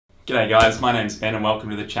G'day guys, my name's Ben and welcome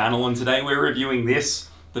to the channel, and today we're reviewing the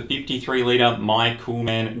 53 litre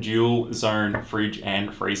Mycoolman dual zone fridge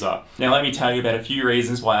and freezer. Now let me tell you about a few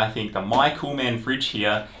reasons why I think the Mycoolman fridge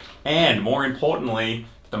here, and more importantly,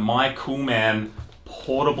 the Mycoolman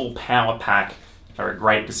portable power pack are a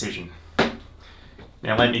great decision.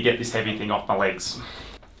 Now let me get this heavy thing off my legs.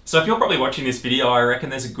 So if you're probably watching this video, I reckon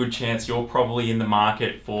there's a good chance you're probably in the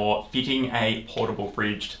market for fitting a portable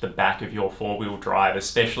fridge to the back of your four-wheel drive,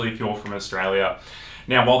 especially if you're from Australia.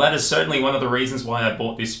 Now, while that is certainly one of the reasons why I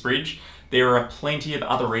bought this fridge, there are plenty of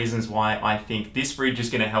other reasons why I think this fridge is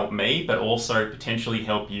going to help me, but also potentially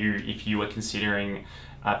help you if you are considering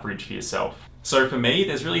a fridge for yourself. So for me,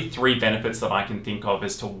 there's really three benefits that I can think of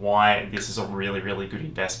as to why this is a really good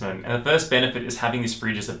investment. And the first benefit is having this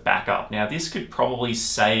fridge as a backup. Now this could probably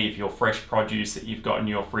save your fresh produce that you've got in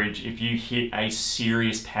your fridge if you hit a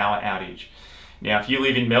serious power outage. Now if you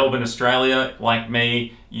live in Melbourne, Australia, like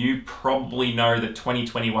me, you probably know that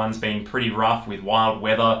 2021's been pretty rough with wild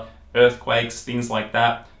weather, earthquakes, things like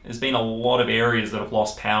that. There's been a lot of areas that have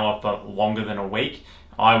lost power for longer than a week.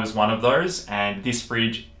 I was one of those, and this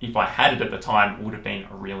fridge, if I had it at the time, would have been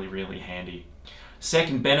really handy.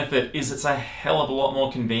 Second benefit is it's a hell of a lot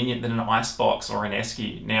more convenient than an icebox or an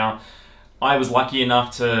esky. Now, I was lucky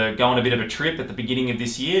enough to go on a bit of a trip at the beginning of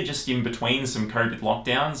this year, just in between some COVID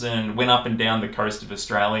lockdowns, and went up and down the coast of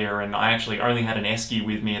Australia, and I actually only had an esky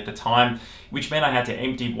with me at the time, which meant I had to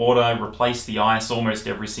empty water, replace the ice almost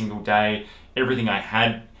every single day. Everything I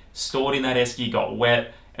had stored in that esky got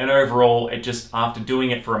wet. And overall, it just, after doing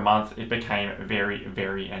it for a month, it became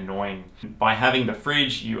very annoying. By having the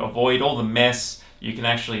fridge, you avoid all the mess. You can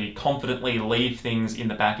actually confidently leave things in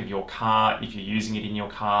the back of your car if you're using it in your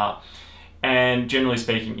car. And generally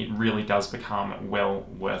speaking, it really does become well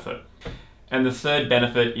worth it. And the third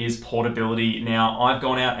benefit is portability. Now, I've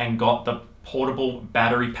gone out and got the portable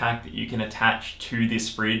battery pack that you can attach to this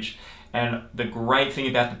fridge. And the great thing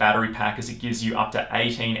about the battery pack is it gives you up to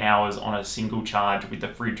 18 hours on a single charge with the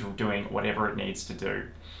fridge doing whatever it needs to do.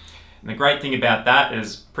 And the great thing about that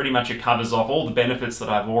is pretty much it covers off all the benefits that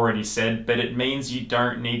I've already said, but it means you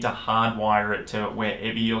don't need to hardwire it to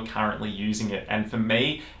wherever you're currently using it. And for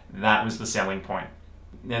me, that was the selling point.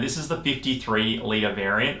 Now this is the 53 litre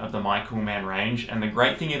variant of the Mycoolman range, and the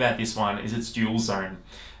great thing about this one is it's dual zone.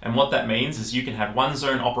 And what that means is you can have one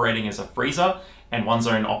zone operating as a freezer and one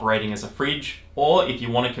zone operating as a fridge, or if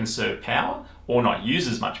you want to conserve power or not use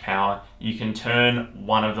as much power, you can turn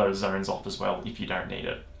one of those zones off as well if you don't need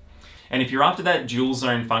it. And if you're after that dual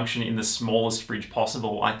zone function in the smallest fridge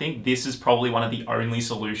possible, I think this is probably one of the only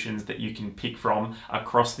solutions that you can pick from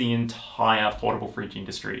across the entire portable fridge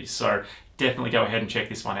industry. So definitely go ahead and check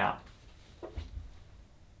this one out.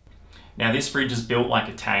 Now this fridge is built like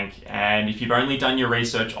a tank, and if you've only done your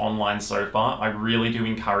research online so far, I really do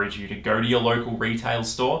encourage you to go to your local retail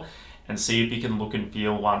store and see if you can look and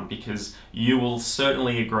feel one, because you will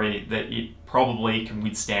certainly agree that it probably can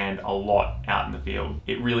withstand a lot out in the field.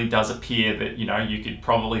 It really does appear that, you know, you could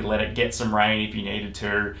probably let it get some rain if you needed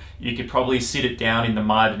to. You could probably sit it down in the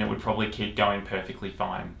mud and it would probably keep going perfectly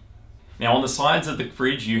fine. Now on the sides of the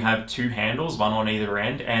fridge you have two handles, one on either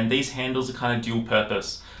end, and these handles are kind of dual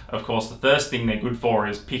purpose. Of course, the first thing they're good for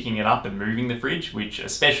is picking it up and moving the fridge, which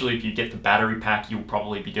especially if you get the battery pack, you'll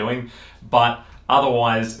probably be doing. But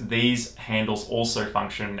otherwise, these handles also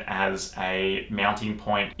function as a mounting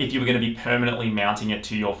point if you were going to be permanently mounting it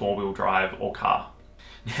to your four-wheel drive or car.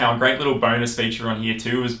 Now, a great little bonus feature on here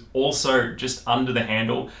too is also just under the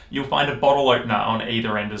handle, you'll find a bottle opener on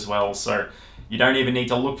either end as well. So you don't even need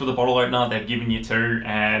to look for the bottle opener, they've given you two,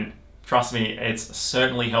 and trust me, it's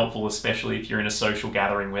certainly helpful, especially if you're in a social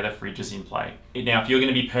gathering where the fridge is in play. Now, if you're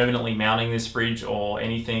going to be permanently mounting this fridge or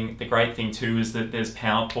anything, the great thing too is that there's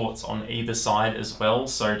power ports on either side as well.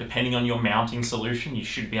 So depending on your mounting solution, you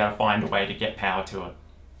should be able to find a way to get power to it.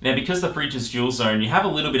 Now, because the fridge is dual zone, you have a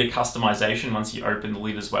little bit of customization once you open the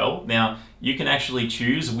lid as well. Now, you can actually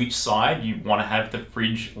choose which side you want to have the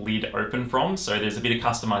fridge lid open from, so there's a bit of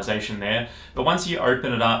customization there. But once you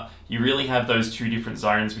open it up, you really have those two different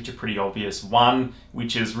zones, which are pretty obvious. One,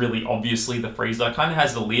 which is really obviously the freezer, kind of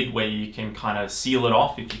has the lid where you can kind of seal it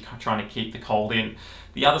off if you're trying to keep the cold in.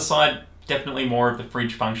 The other side, definitely more of the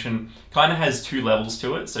fridge function, kind of has two levels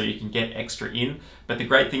to it, so you can get extra in. But the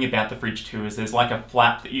great thing about the fridge too is there's like a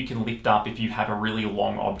flap that you can lift up if you have a really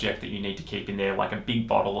long object that you need to keep in there, like a big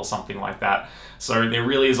bottle or something like that. So there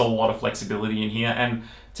really is a lot of flexibility in here, and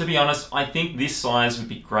to be honest, I think this size would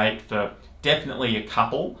be great for definitely a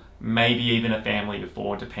couple, maybe even a family of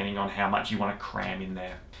four, depending on how much you want to cram in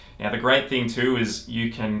there. Now the great thing too is you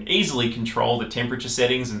can easily control the temperature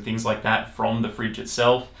settings and things like that from the fridge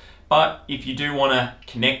itself. But if you do want to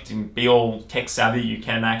connect and be all tech savvy, you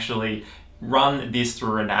can actually run this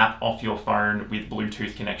through an app off your phone with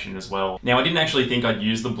Bluetooth connection as well. Now, I didn't actually think I'd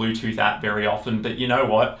use the Bluetooth app very often, but you know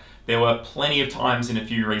what? There were plenty of times in a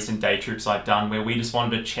few recent day trips I've done where we just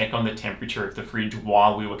wanted to check on the temperature of the fridge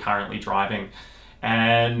while we were currently driving.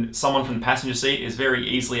 And someone from the passenger seat is very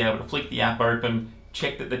easily able to flick the app open,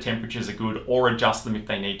 check that the temperatures are good, or adjust them if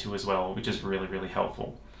they need to as well, which is really, really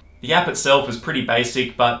helpful. The app itself is pretty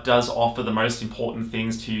basic, but does offer the most important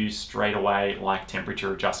things to you straight away, like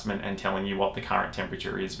temperature adjustment and telling you what the current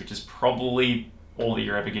temperature is, which is probably all that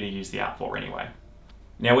you're ever going to use the app for anyway.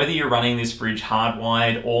 Now, whether you're running this fridge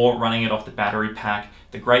hardwired or running it off the battery pack,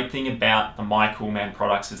 the great thing about the Mycoolman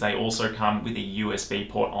products is they also come with a USB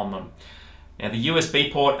port on them. Now, the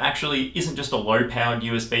USB port actually isn't just a low-powered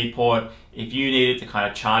USB port. If you need it to kind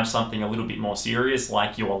of charge something a little bit more serious,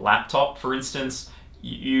 like your laptop, for instance,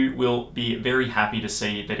 you will be very happy to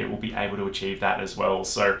see that it will be able to achieve that as well.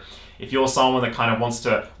 So if you're someone that kind of wants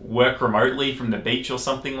to work remotely from the beach or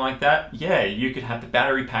something like that, yeah, you could have the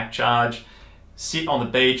battery pack charged, sit on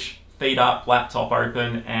the beach, feet up, laptop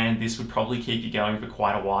open, and this would probably keep you going for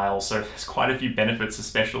quite a while. So there's quite a few benefits,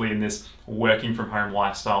 especially in this working from home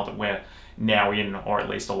lifestyle that we're now in, or at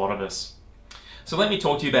least a lot of us. So let me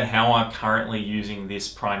talk to you about how I'm currently using this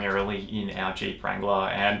primarily in our Jeep Wrangler.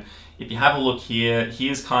 And if you have a look here,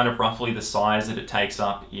 here's kind of roughly the size that it takes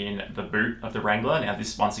up in the boot of the Wrangler. Now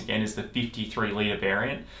this once again is the 53 litre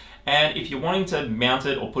variant. And if you're wanting to mount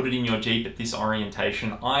it or put it in your Jeep at this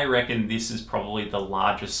orientation, I reckon this is probably the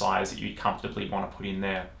largest size that you'd comfortably want to put in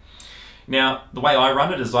there. Now, the way I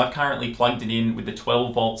run it is I've currently plugged it in with the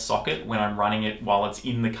 12-volt socket when I'm running it while it's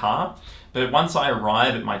in the car. But once I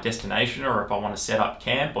arrive at my destination, or if I want to set up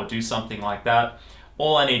camp or do something like that,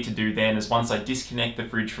 all I need to do then is once I disconnect the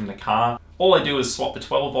fridge from the car, all I do is swap the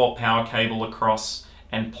 12-volt power cable across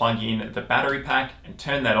and plug in the battery pack and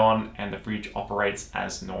turn that on, and the fridge operates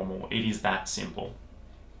as normal. It is that simple.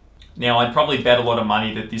 Now, I'd probably bet a lot of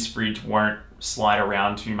money that this fridge won't slide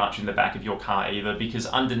around too much in the back of your car either, because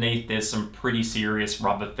underneath there's some pretty serious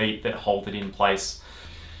rubber feet that hold it in place.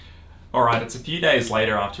 Alright, it's a few days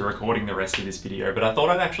later after recording the rest of this video, but I thought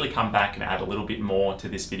I'd actually come back and add a little bit more to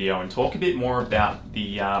this video and talk a bit more about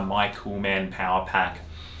the Mycoolman Power Pack.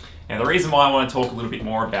 Now, the reason why I want to talk a little bit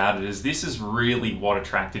more about it is this is really what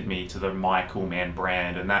attracted me to the Mycoolman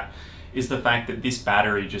brand, and that is the fact that this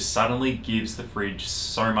battery just suddenly gives the fridge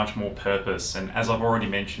so much more purpose. And as I've already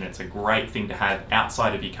mentioned, it's a great thing to have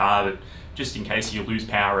outside of your car, that just in case you lose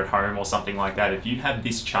power at home or something like that, if you have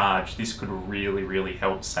this charged, this could really, really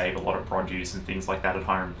help save a lot of produce and things like that at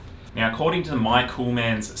home. Now, according to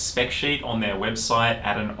Mycoolman's spec sheet on their website,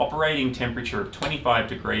 at an operating temperature of 25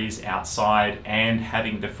 degrees outside and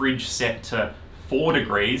having the fridge set to 4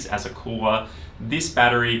 degrees as a cooler, this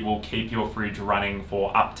battery will keep your fridge running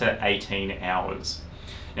for up to 18 hours.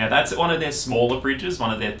 Now, that's one of their smaller fridges,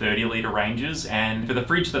 one of their 30 litre ranges, and for the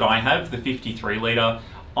fridge that I have, the 53 litre,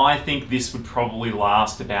 I think this would probably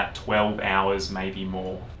last about 12 hours, maybe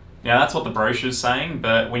more. Now, that's what the brochure's saying,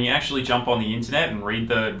 but when you actually jump on the internet and read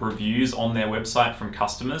the reviews on their website from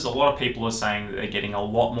customers, a lot of people are saying that they're getting a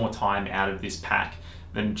lot more time out of this pack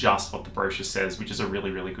than just what the brochure says, which is a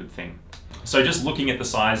really, really good thing. So just looking at the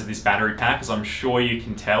size of this battery pack, as I'm sure you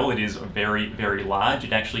can tell, it is very, very large.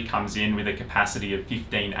 It actually comes in with a capacity of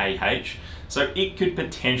 15 Ah, so it could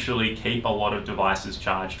potentially keep a lot of devices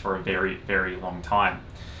charged for a very, very long time.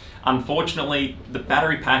 Unfortunately, the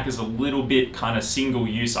battery pack is a little bit kind of single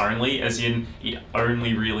use only, as in it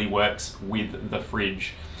only really works with the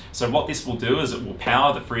fridge. So what this will do is it will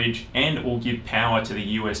power the fridge and it will give power to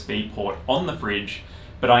the USB port on the fridge,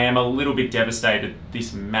 but I am a little bit devastated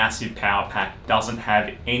this massive power pack doesn't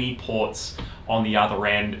have any ports on the other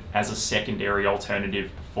end as a secondary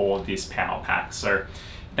alternative for this power pack. So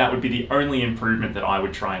that would be the only improvement that I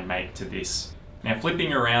would try and make to this. Now,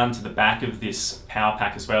 flipping around to the back of this power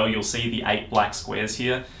pack as well, you'll see the 8 black squares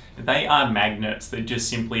here. They are magnets that just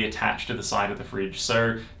simply attach to the side of the fridge.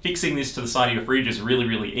 So fixing this to the side of your fridge is really,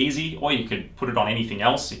 really easy, or you could put it on anything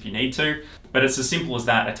else if you need to. But it's as simple as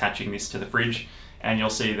that, attaching this to the fridge. And you'll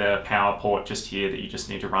see the power port just here that you just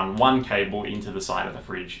need to run one cable into the side of the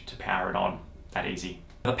fridge to power it on. That easy.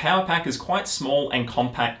 The power pack is quite small and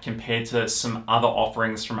compact compared to some other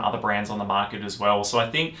offerings from other brands on the market as well. So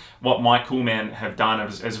I think what Mycoolman have done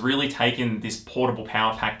is really taken this portable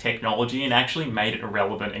power pack technology and actually made it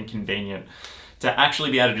relevant and convenient. to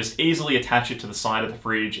actually be able to just easily attach it to the side of the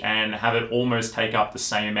fridge and have it almost take up the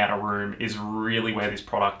same amount of room is really where this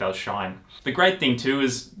product does shine. The great thing too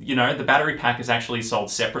is, you know, the battery pack is actually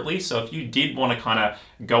sold separately, so if you did want to kind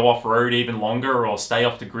of go off-road even longer or stay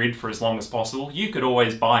off the grid for as long as possible, you could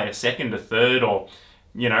always buy a second, a third, or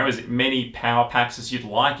you know, as many power packs as you'd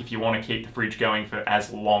like if you want to keep the fridge going for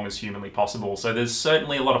as long as humanly possible. So there's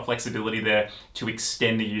certainly a lot of flexibility there to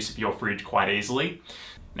extend the use of your fridge quite easily.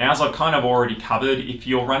 Now, as I've kind of already covered, if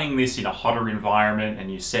you're running this in a hotter environment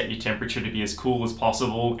and you set your temperature to be as cool as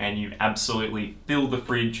possible and you absolutely fill the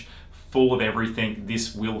fridge full of everything,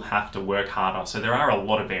 this will have to work harder. So there are a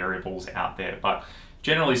lot of variables out there, but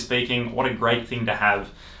generally speaking, what a great thing to have,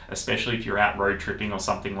 especially if you're out road tripping or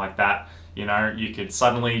something like that. You know, you could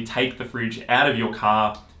suddenly take the fridge out of your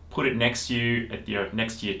car, put it next to you,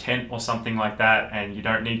 next to your tent or something like that, and you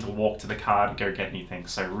don't need to walk to the car to go get anything.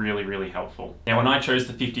 So really, really helpful. Now, when I chose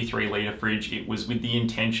the 53 litre fridge, it was with the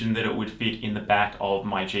intention that it would fit in the back of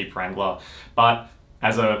my Jeep Wrangler. But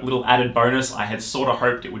as a little added bonus, I had sort of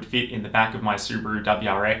hoped it would fit in the back of my Subaru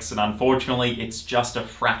WRX, and unfortunately, it's just a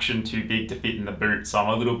fraction too big to fit in the boot, so I'm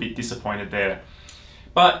a little bit disappointed there.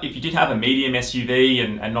 But if you did have a medium SUV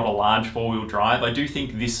and not a large four-wheel drive, I do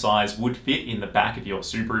think this size would fit in the back of your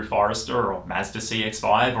Subaru Forester or Mazda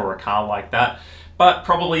CX-5 or a car like that. But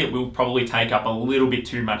it will probably take up a little bit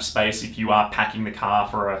too much space if you are packing the car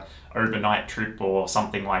for an overnight trip or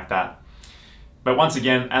something like that. But once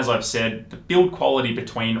again, as I've said, the build quality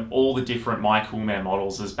between all the different Mycoolman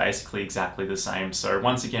models is basically exactly the same. So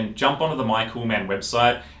once again, jump onto the Mycoolman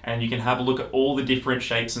website and you can have a look at all the different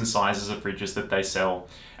shapes and sizes of fridges that they sell.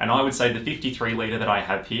 And I would say the 53 litre that I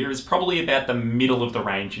have here is probably about the middle of the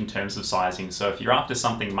range in terms of sizing. So if you're after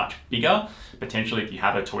something much bigger, potentially if you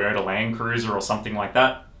have a Toyota Land Cruiser or something like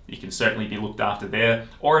that, you can certainly be looked after there.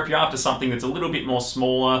 Or if you're after something that's a little bit more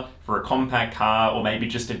smaller for a compact car or maybe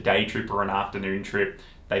just a day trip or an afternoon trip,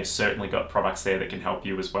 they've certainly got products there that can help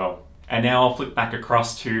you as well. And now I'll flip back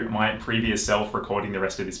across to my previous self recording the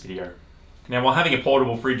rest of this video. Now, while having a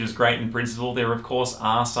portable fridge is great in principle, there of course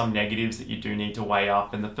are some negatives that you do need to weigh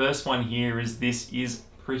up. And the first one here is this is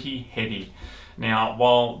pretty heavy. Now,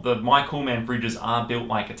 while the Mycoolman fridges are built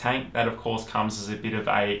like a tank, that of course comes as a bit of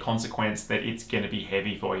a consequence that it's going to be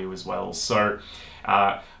heavy for you as well. So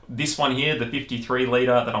this one here, the 53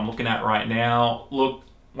 litre that I'm looking at right now, look,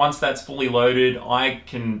 once that's fully loaded, I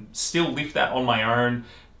can still lift that on my own,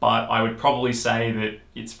 but I would probably say that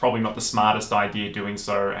it's probably not the smartest idea doing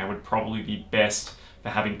so, and would probably be best for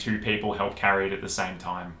having two people help carry it at the same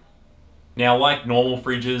time. Now, like normal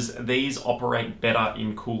fridges, these operate better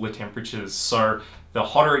in cooler temperatures. So the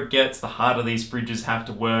hotter it gets, the harder these fridges have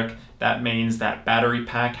to work. That means that battery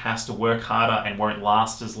pack has to work harder and won't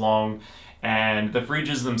last as long. And the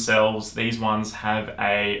fridges themselves, these ones have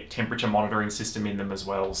a temperature monitoring system in them as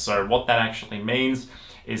well. So what that actually means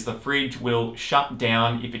is the fridge will shut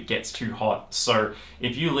down if it gets too hot. So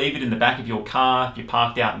if you leave it in the back of your car, if you're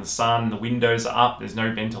parked out in the sun, the windows are up, there's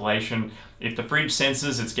no ventilation, if the fridge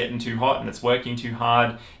senses it's getting too hot and it's working too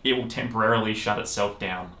hard, it will temporarily shut itself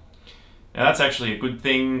down. Now that's actually a good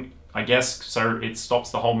thing, I guess, so it stops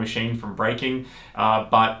the whole machine from breaking.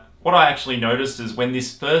 But what I actually noticed is when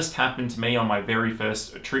this first happened to me on my very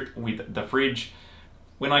first trip with the fridge,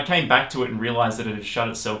 when I came back to it and realized that it had shut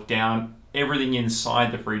itself down, everything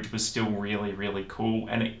inside the fridge was still really, really cool,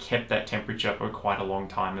 and it kept that temperature for quite a long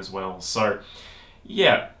time as well. So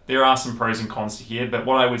yeah, there are some pros and cons to here, but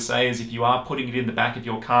what I would say is if you are putting it in the back of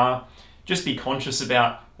your car, just be conscious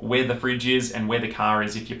about where the fridge is and where the car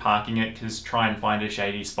is if you're parking it, because try and find a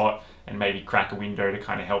shady spot and maybe crack a window to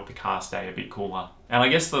kind of help the car stay a bit cooler. And I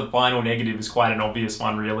guess the final negative is quite an obvious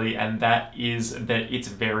one really, and that is that it's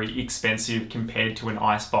very expensive compared to an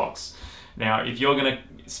icebox. Now, if you're going to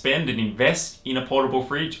spend and invest in a portable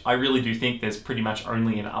fridge, I really do think there's pretty much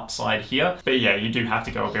only an upside here. But yeah, you do have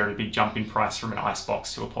to go a very big jump in price from an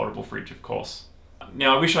icebox to a portable fridge, of course.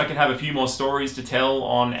 Now, I wish I could have a few more stories to tell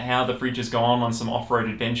on how the fridge has gone on some off-road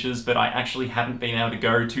adventures, but I actually haven't been able to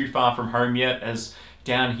go too far from home yet, as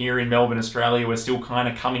down here in Melbourne, Australia, we're still kind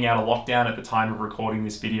of coming out of lockdown at the time of recording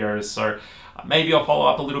this video. So maybe I'll follow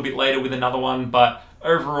up a little bit later with another one, but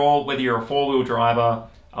overall, whether you're a four-wheel driver,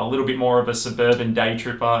 a little bit more of a suburban day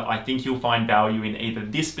tripper, I think you'll find value in either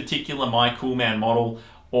this particular Mycoolman model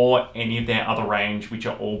or any of their other range, which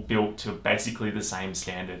are all built to basically the same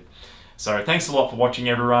standard. So thanks a lot for watching,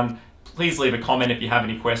 everyone. Please leave a comment if you have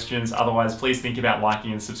any questions. Otherwise, please think about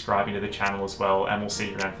liking and subscribing to the channel as well, and we'll see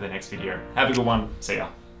you around for the next video. Have a good one. See ya.